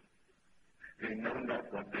 forgive them. They know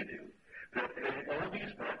not what they do." They're playing all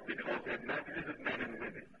these parts because they're magnificent men and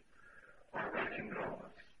women are writing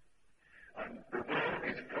dramas. And the world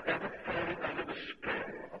is forever falling under the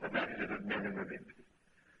spell of the magnificent men and women.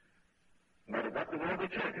 No matter what the world will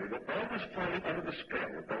tell you, they're always falling under the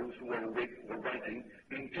spell of those who are writing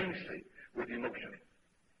intensely with emotion.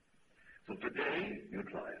 So today, you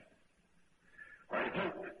try it. I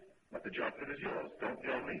hope, but the judgment is yours. Don't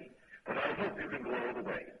tell me. But I hope you can go all the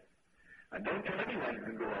way. And don't tell anyone you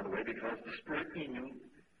can go all the way, because the Spirit in you,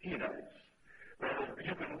 he knows. Well,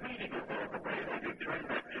 you can really go all the way, or you turn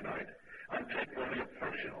back tonight and take only a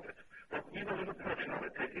portion of it. But even with a portion of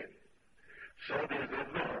it, take it. So there's a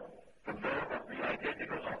law, the law of the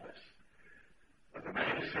identical office. As a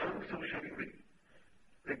man sows, so shall he reap.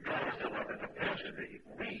 Regardless of what it appears to be,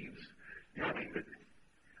 weeds, you'll reap it.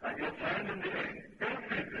 And you'll find in the end,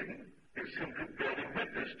 everything is simply bearing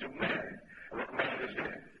witness to man and what man is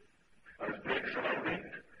doing. As breaks are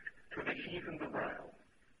linked to the heath and the wild,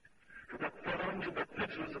 to the thorns and the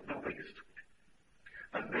thistles of the waste.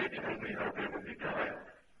 And they told me how they would be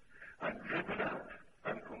tired and driven out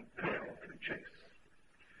and compelled to chase.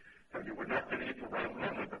 Now you would not believe for one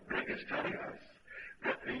moment that Blake is telling us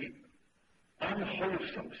that the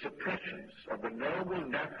unwholesome suppressions of the normal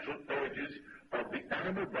natural urges of the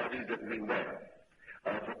animal bodies that we wear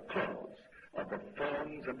are the cause of the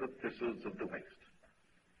thorns and the thistles of the waste.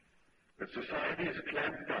 That society is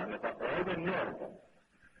clamped down upon all the normal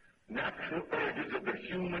natural urges of the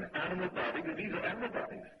human animal body, and these are animal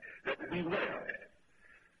bodies that we wear.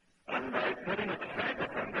 And by putting a clamp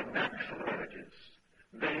upon the natural urges,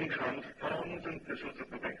 then comes thorns and thistles of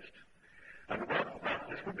the waste. And what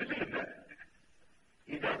Baptist would believe that?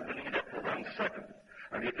 He doesn't believe that for 1 second.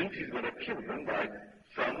 And he thinks he's going to kill them by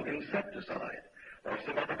some insecticide or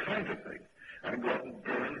some other kind of thing. And go out and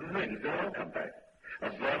burn the rings. They'll all come back.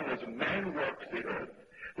 As long as man walks the earth,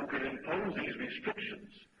 who can impose these restrictions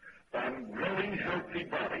on growing healthy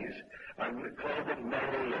bodies and call them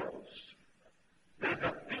moral laws. There's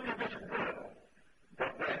nothing in this world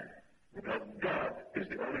but man. Because God is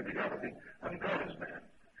the only reality, and God is man.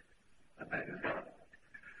 And man is God.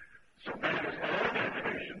 So man is all the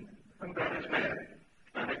creation, and God is man,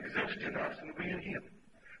 and exists in us, and we in him.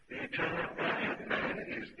 The eternal God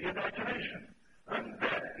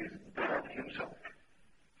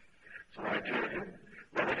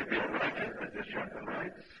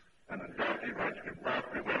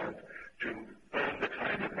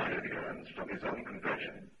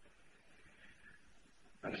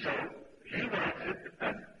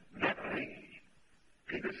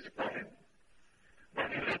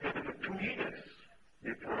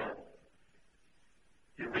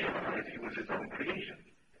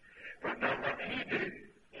But now what he did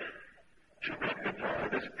to rectify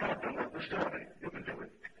this problem of the story, you can do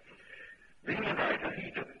it. Being a writer,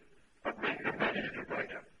 he took a great imaginative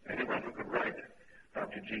writer, anyone who could write,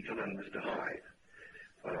 Dr. Jekyll and Mr. Hyde.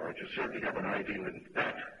 You certainly have an idea in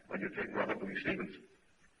that when you take Robert Louis Stevenson.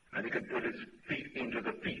 And he could put his feet into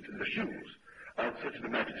the feet and the shoes of such an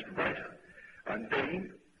imaginative writer. And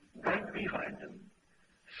then, right behind him,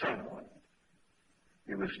 someone.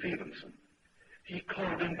 It was Stevenson. He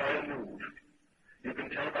called him by a mood. You can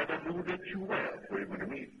tell by the mood that you wear where you're going to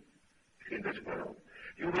meet in this world.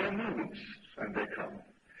 You wear moods, and they come.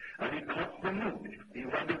 And he caught the mood. He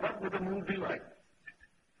wondered, what would the mood be like?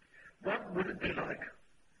 What would it be like?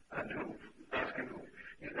 And who? Asking who?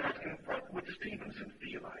 He's asking, what would Stevenson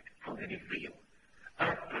feel like? How did he feel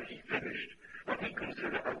after he finished what he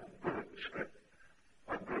considered a good script,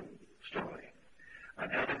 a good story?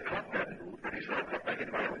 And having caught that mood, when he said, I got back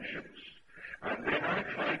into my own shoes. And then I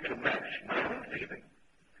tried to match my own feeling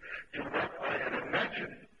to what I had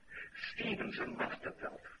imagined Stevenson must have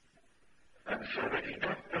felt. And so that he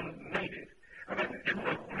got them mated. And then to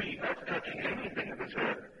agree not touching anything in this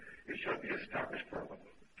earth, it shall be established for them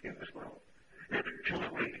in this world. If to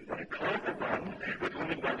agree, when he called the one with whom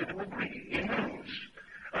he wanted to agree in moods,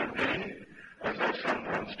 and then, as though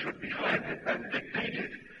someone stood behind him and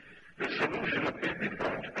dictated the solution of every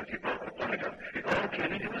point as he brought the point up, it all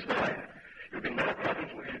came into his mind. It would be no problem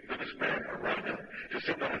for this man, a writer, to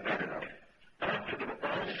sit down and write it out. After they were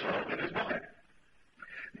all solved in his mind.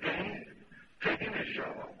 Then, taking his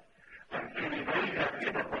shovel, and feeling very happy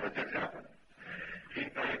about what had just happened, he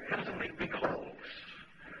very presently recalls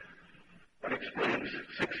an experience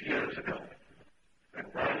 6 years ago. And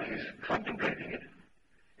while he's contemplating it,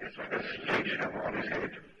 it's like a sledgehammer on his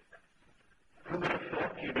head. Who would have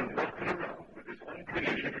thought he'd been walking around with his own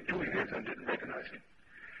creation for 2 years and didn't recognize him?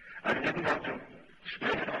 And he didn't want to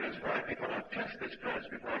spring it on his wife. He thought, I'll test this first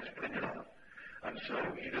before I spring it on him. And so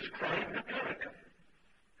he described the character,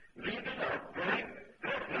 leaving out very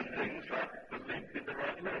pertinent things like the limp in the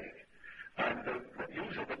right leg, and the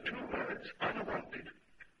use of the 2 words, unwanted,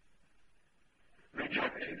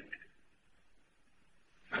 rejected,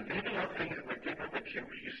 and leaving out things that would give him the cue.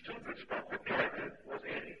 He still could spot the character was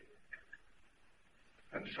Eddie.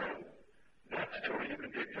 And so, that story you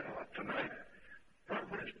can take to heart tonight. What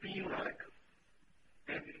would it feel like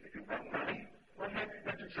if you want money? Well,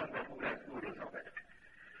 mention someone who has oodles of it.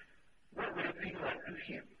 What would it feel like to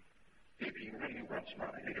him if he really wants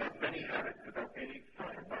money? Because many have it without any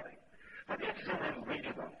thought of money. But if someone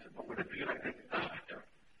really wants it, what would it feel like after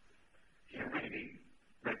he really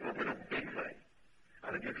went over a big way?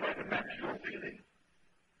 And if you try to match your feeling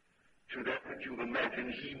to that which you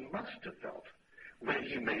imagine he must have felt when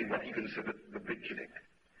he made what he considered the big killing.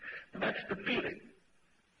 Match the feeling.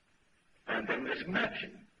 And then this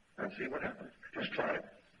matching and see what happens. Just try it.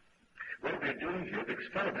 What we're doing here is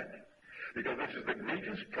experimenting. Because this is the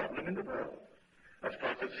greatest problem in the world. As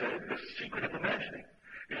Fawcett said, the secret of imagining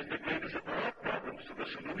is the greatest of all problems, to the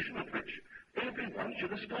solution of which everyone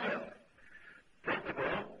should aspire. First of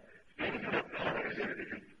all, infinite power is in it if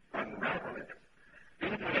you unravel it.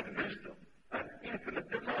 Infinite wisdom and infinite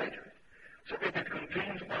delight. So if it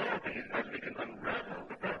contains all these, as we can unravel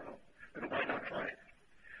the problem, then why not try it?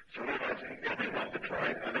 So we're asking everyone to try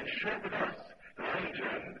it and then share with us. And I, in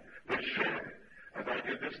turn, will share, as I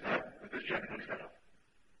did this night with this gentleman's fellow.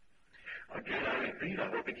 Again, I repeat, I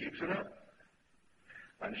hope he keeps it up.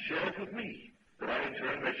 And share it with me, that I, in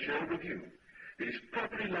turn, may share with you these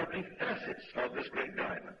perfectly lovely facets of this great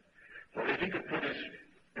diamond. For if he could put his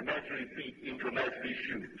imaginary feet into imaginary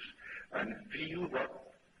shoes and feel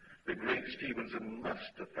what the great Stevenson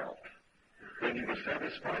must have felt when he was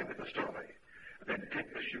satisfied with the story, then take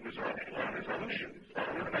the shoes off on his own shoes,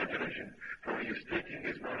 all in imagination, for he is taking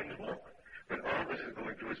his morning's walk, when all this is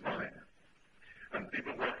going through his mind. And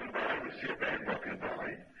people walking by will see a man walking by,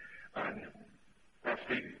 and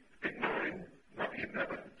possibly ignoring what he'd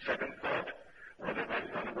never second thought, or they might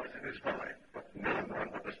wonder what's in his mind. But no one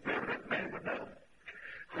but the spirit of man would know.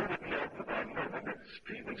 Who would know for one moment that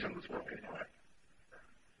Stevenson was walking by?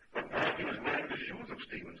 But while he was wearing the shoes of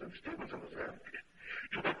Stevenson, Stevenson was there.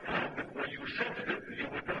 To the point that when you sensed it, you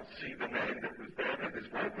would not see the man that was there and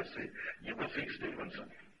his wife would see. You would see Stevenson.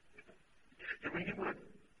 You really would.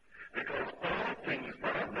 Because all things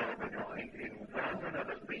but are now joined in one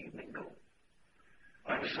another's being mingled.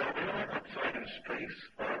 And so they are outside in space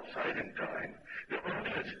or outside in time. They're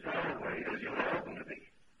only as far away as you allow them to be.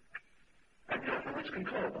 And your words can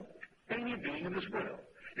call them. Any being in this world.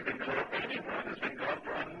 You can call anyone who's been gone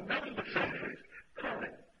for a number of centuries. Call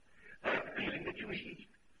him. By a feeling that you heed.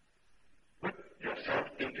 Put yourself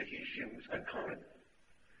into his shoes and call him.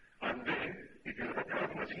 And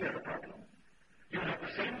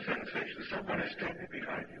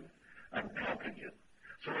inside you and prompting you.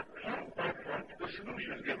 So that point by point, the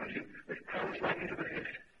solution is given to you that comes right into the head.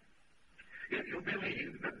 If you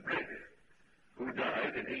believe that Blake, who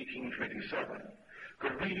died in 1827,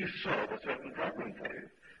 could really solve a certain problem for you,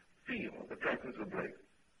 feel the presence of Blake.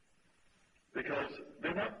 Because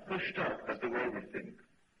they're not pushed out as the world would think.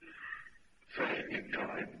 Say in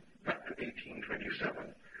time, back to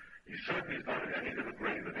 1827, he certainly is not in any little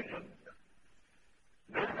grave in England.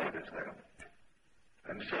 No one is there.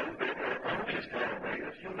 And so they were only as far away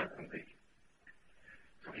as you let them be.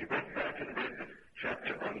 So he went back and read the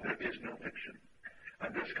chapter on There Is No Fiction,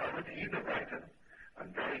 and discovered he, the writer,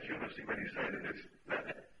 and very curiously when he said in his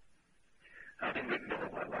letter, having written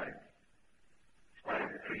all my life, I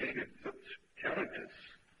have created such characters.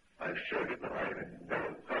 I've showed you that I am in no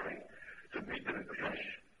hurry to meet them in the flesh.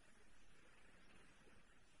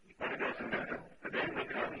 But it doesn't matter. The day will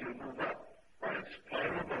come, you move up by a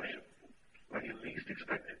spiral motion when you least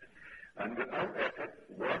expect it, and without effort,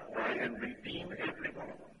 walk by and redeem every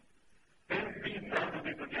one of them. Every one will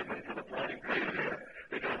be forgiven for the parting praise here,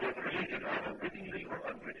 because they're created either wittingly or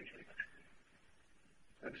unwittingly.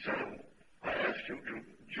 And so, I ask you to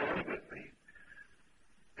join with me.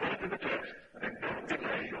 Go to the text, and don't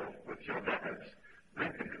delay with your letters.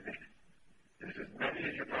 Bring them to me. Just as many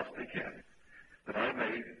as you possibly can, that I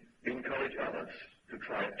may encourage others to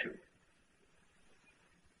try it too.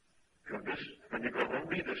 When you go home,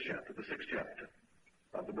 read this chapter, the 6th chapter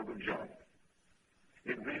of the book of John.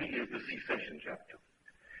 It really is the cessation chapter.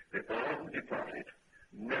 They all departed,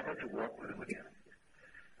 never to walk with him again.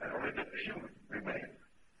 And only the few remain.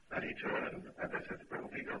 And he turned, and they said, where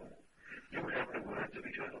will we go? You have the words of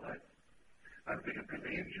eternal life. And we have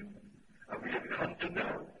believed you. And we have come to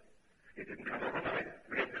know. It didn't come overnight.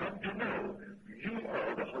 We have come to know you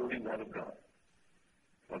are the Holy One of God.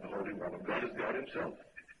 For the Holy One of God is God himself.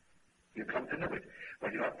 You come to know it.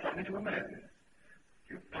 But you're not pointing to a man.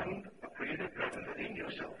 You found a creative presence within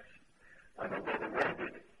yourself. And although the world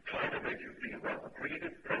would try to make you feel, well, a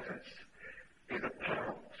creative presence is a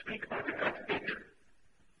power. Speak out about it.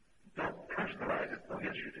 Don't personalize it. Oh,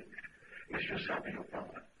 yes, you do. It's yourself you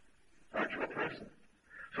found. Aren't you a person?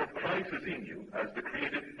 So if Christ is in you as the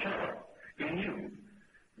creative power in you,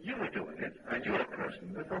 you are doing it, and you're a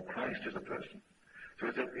person. Therefore, Christ is a person. So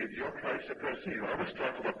if you're Christ a person, you always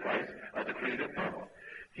talk about Christ as the creative power.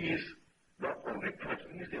 He is not only a person,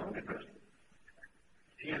 he's the only person.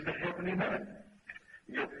 He is the heavenly man.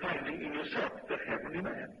 You're finding in yourself the heavenly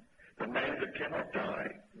man, the man that cannot die,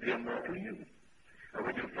 the immortal you. And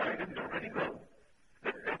when you find him, don't let him go.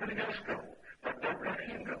 Let everything else go, but don't let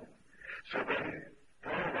him go. So when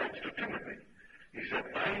Paul writes to Timothy, he said,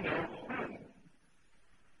 I know whom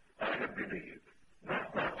I have believed,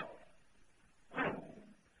 not what. Whom?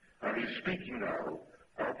 And he's speaking now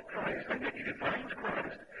of Christ, and yet he defines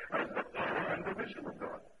Christ as the power and the wisdom of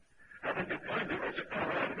God. Having defined it as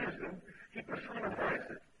power and wisdom, he personifies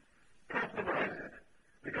it, personalizes it,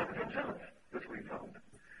 because of himself, as we found.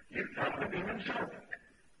 He found it in himself.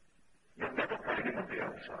 You'll never find him on the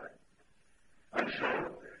outside. And so,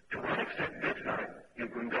 to what extent this night you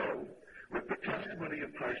can go with the testimony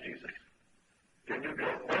of Christ Jesus? Can you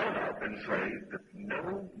go all out and say that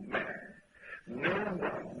no man, no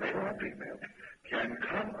one, male or female, can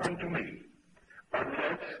come unto me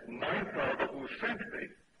unless my Father who sent me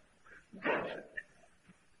draws it?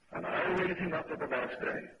 And I'll raise him up at the last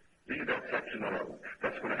day. Leave that section alone.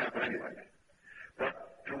 That's going to happen anyway.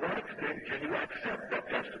 But to what extent can you accept that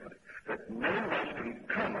testimony? That no one can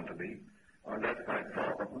come unto me unless my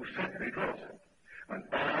Father who sent me draws him. And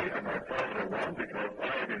I and my Father are one, because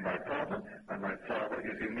I am in my Father and my Father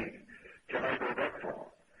is in me. Can I go that far?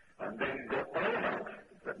 And then go all out,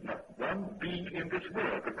 that not one being in this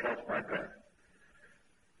world could cross my path,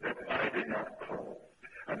 that I did not call.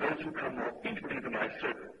 And those who come more intimately into my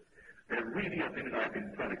circle, they're really a thing that I've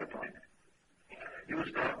been dwelling upon. You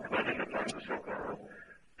start dwelling upon the so-called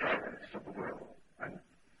tyrants of the world, and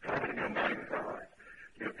forming your mind's eye.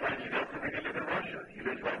 You'll find you don't really live in Russia. He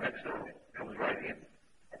lives right next door. Comes right in.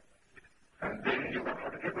 And then you know how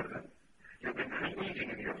to get with him. You've been creating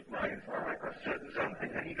in your mind's eye a certain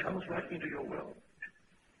something, and he comes right into your world.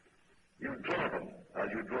 You draw them as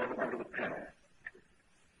you draw them out of the pen.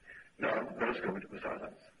 Now, let us go into the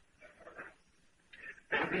silence.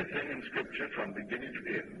 Everything in Scripture from beginning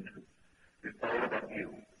to end is all about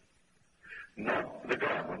you. Not the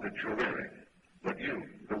garment that you're wearing, but you,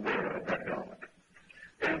 the wearer of that garment.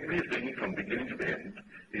 Everything from beginning to end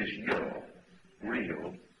is your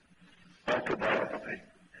real autobiography.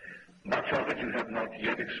 Much of it you have not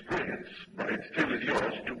yet experienced, but it still is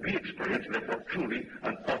yours to be experienced, therefore truly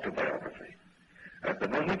an autobiography. At the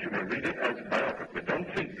moment you may read it as biography. Don't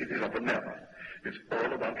up and never. It's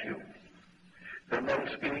all about you. The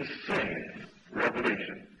most insane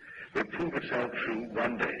revelation will prove itself true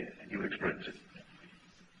one day. You experience it.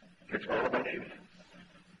 It's all about you.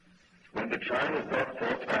 When the child was brought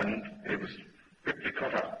forth and it was quickly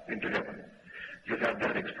caught up into heaven, you have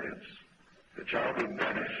that experience. The child will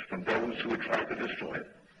vanish from those who would try to destroy it.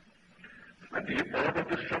 And all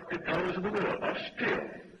the destructive powers of the world are still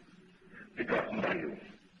begotten by you.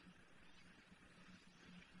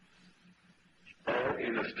 All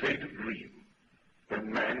in a state of dream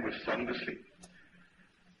when man was sung to sleep.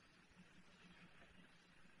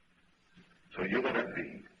 So you are that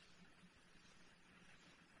being.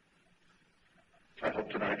 I hope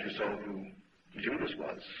tonight you saw who Judas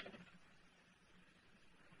was.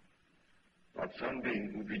 Not some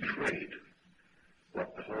being who betrayed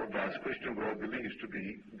what the whole vast Christian world believes to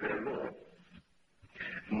be their Lord.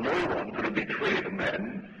 No one could have betrayed a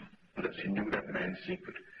man unless he knew that man's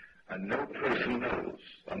secret. And no person knows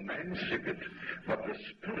a man's secret but the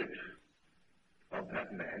spirit of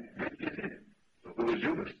that man which is in him. So who is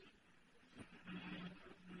Judas?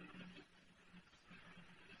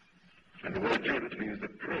 And the word Judas means the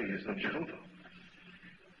praise of Jehovah.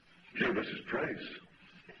 Judas is praise.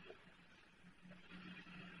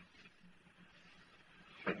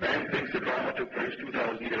 But man thinks the drama took place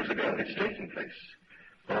 2,000 years ago. It's taking place.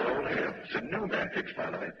 All hail. Said, no man takes my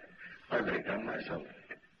life. I lay down myself.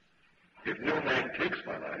 If no man takes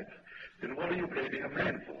my life, then what are you blaming a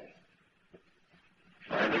man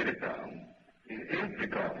for? I laid it down in every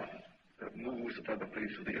garment that moves upon the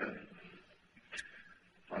face of the earth.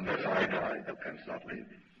 Unless I die, thou canst not live.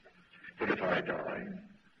 But if I die,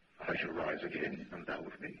 I shall rise again, and thou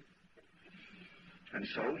with me. And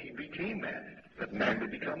so he became man, that man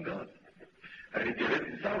would become God. And he did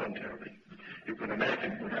it voluntarily. You can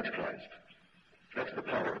imagine, well, that's Christ. That's the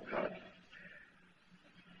power of God.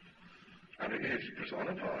 And it is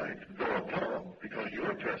personified, though a power, because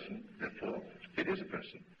you're a person, therefore it is a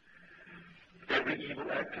person. Every evil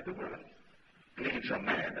act of the world needs a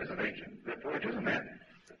man as an agent, therefore it is a man.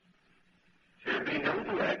 Every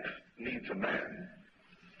noble act needs a man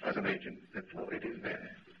as an agent, therefore it is man.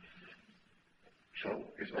 So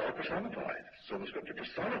it's all personified. So the scripture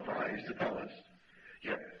personifies the powers.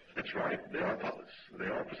 Yeah, that's right, they are powers. They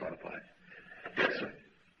are personified. Yes, sir.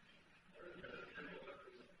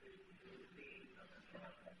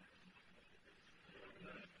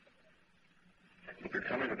 We're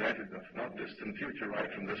coming to that in the not distant future,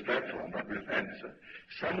 right from this platform, but we'll answer.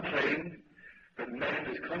 Some claim that man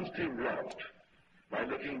is constantly robbed by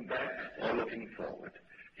looking back or looking forward.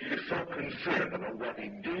 He is so concerned about what he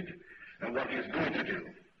did and what he is going to do,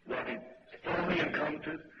 what he formerly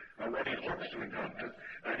encountered and what he hopes to encounter,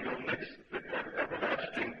 and he'll mix the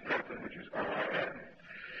everlasting present, which is I am.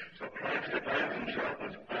 So Christ defines himself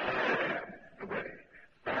as I am the way,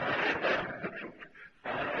 I am the truth, I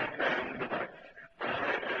am the life, I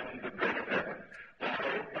am the bread of heaven, I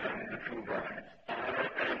am the true vine, I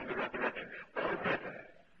am the resurrection, all present.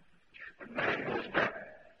 But man goes back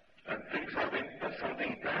and thinks of him as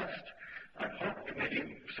something past and hope to meet him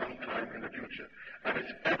sometime in the future. And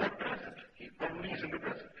it's ever present. He only is in the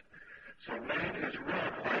present. So man is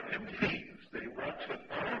robbed by two thieves that he walks with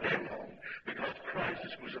all day long because Christ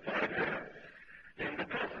is crucified there. In the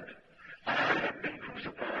present, I have been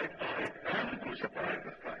crucified. I am crucified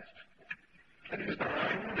with Christ. And it is not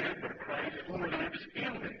I who live, but Christ who lives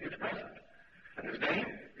in me. It's present. And his name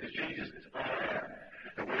is Jesus. It's I am.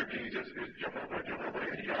 The word Jesus is Jehovah,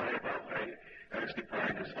 and Yahweh, and it's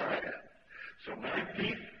defined as I am. So my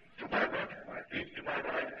feet to my left, my feet to my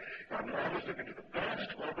right, I'm always looking to the past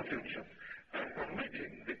or the future, and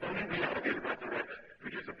omitting the only reality of the resurrection,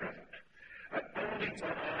 which is the present. And only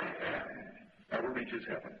what I am ever reaches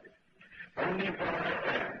heaven. Only what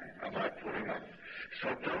I am I putting up. So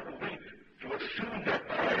don't wait to assume that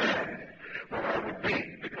I am what I would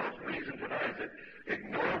be, because reason denies it.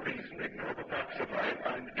 Ignore reason, ignore the facts of life,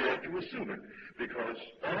 and dare to assume it, because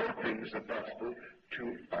all things are possible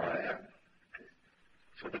to I am.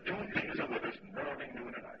 So the two things are with us morning,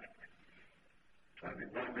 noon, and night. I've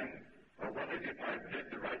been wondering if I did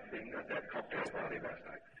the right thing at that cocktail party last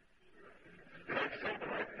night. Did I say the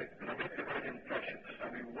right thing? Did I make the right impression?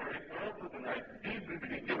 I've been worried all through the night. Did we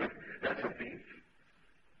really do it? That's a thief.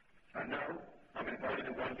 And now I'm invited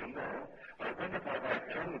to one tomorrow. I wonder if my right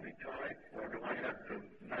tongue will be tied, or do I have the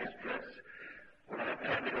nice dress? Will I have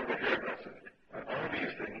time to go to the hairdresser? And all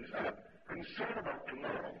these things, I'm concerned about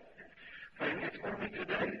tomorrow. And it's only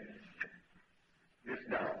today. This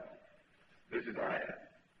now. This is I am.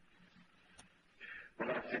 Well,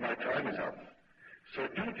 I see my time is up. So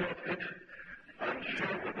do get it. and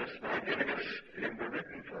share with us by giving us in the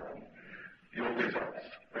written form your results.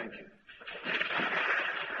 Thank you.